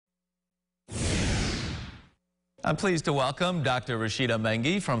I'm pleased to welcome Dr. Rashida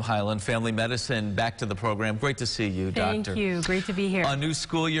Mengi from Highland Family Medicine back to the program. Great to see you, Doctor. Thank you. Great to be here. A new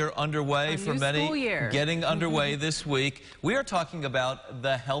school year underway for many. Getting underway this week. We are talking about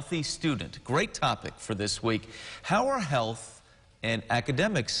the healthy student. Great topic for this week. How are health and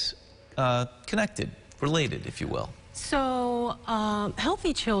academics connected, related, if you will? So,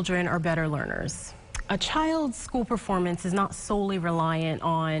 healthy children are better learners. A child's school performance is not solely reliant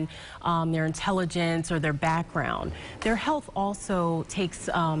on their intelligence or their background. Their health also takes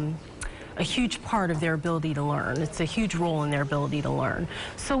a huge part of their ability to learn. It's a huge role in their ability to learn.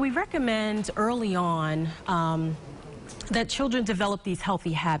 So we recommend early on that children develop these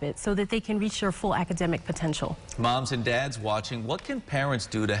healthy habits so that they can reach their full academic potential. Moms and dads watching, what can parents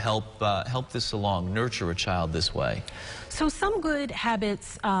do to help this along, nurture a child this way? So some good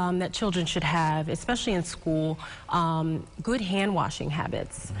habits that children should have, especially in school, good hand washing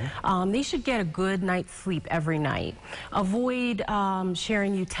habits. They should get a good night's sleep every night. Avoid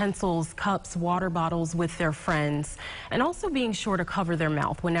sharing utensils, cups, water bottles with their friends, and also being sure to cover their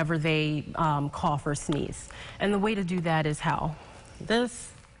mouth whenever they cough or sneeze. And the way to do that is how?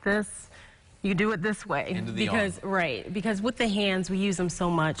 This. You do it this way. Into the arm. Right, because with the hands, we use them so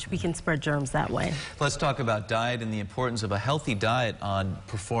much, we can spread germs that way. Let's talk about diet and the importance of a healthy diet on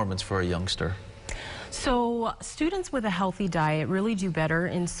performance for a youngster. So students with a healthy diet really do better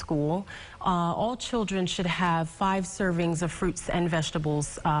in school. All children should have 5 servings of fruits and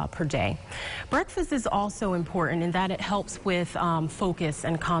vegetables per day. Breakfast is also important in that it helps with focus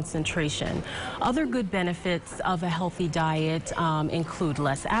and concentration. Other good benefits of a healthy diet include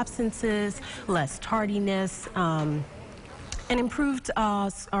less absences, less tardiness, and improved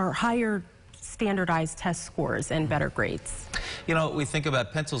or higher standardized test scores and better grades. You know, we think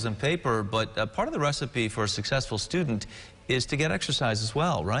about pencils and paper, but part of the recipe for a successful student is to get exercise as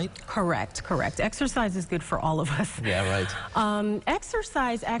well, right? Correct. Exercise is good for all of us. Yeah, right.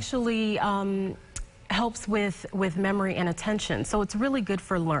 Exercise actually helps with memory and attention, so it's really good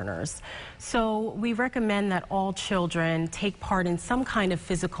for learners. So we recommend that all children take part in some kind of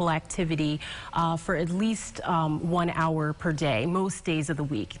physical activity for at least 1 hour per day, most days of the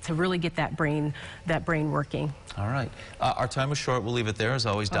week, to really get that brain working. All right. Our time is short. We'll leave it there, as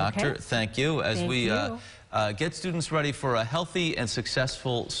always, Doctor. Okay. Thank you. As we get students ready for a healthy and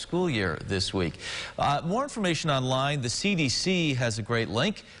successful school year this week. More information online. The CDC has a great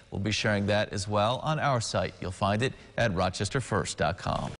link. We'll be sharing that as well on our site. You'll find it at rochesterfirst.com.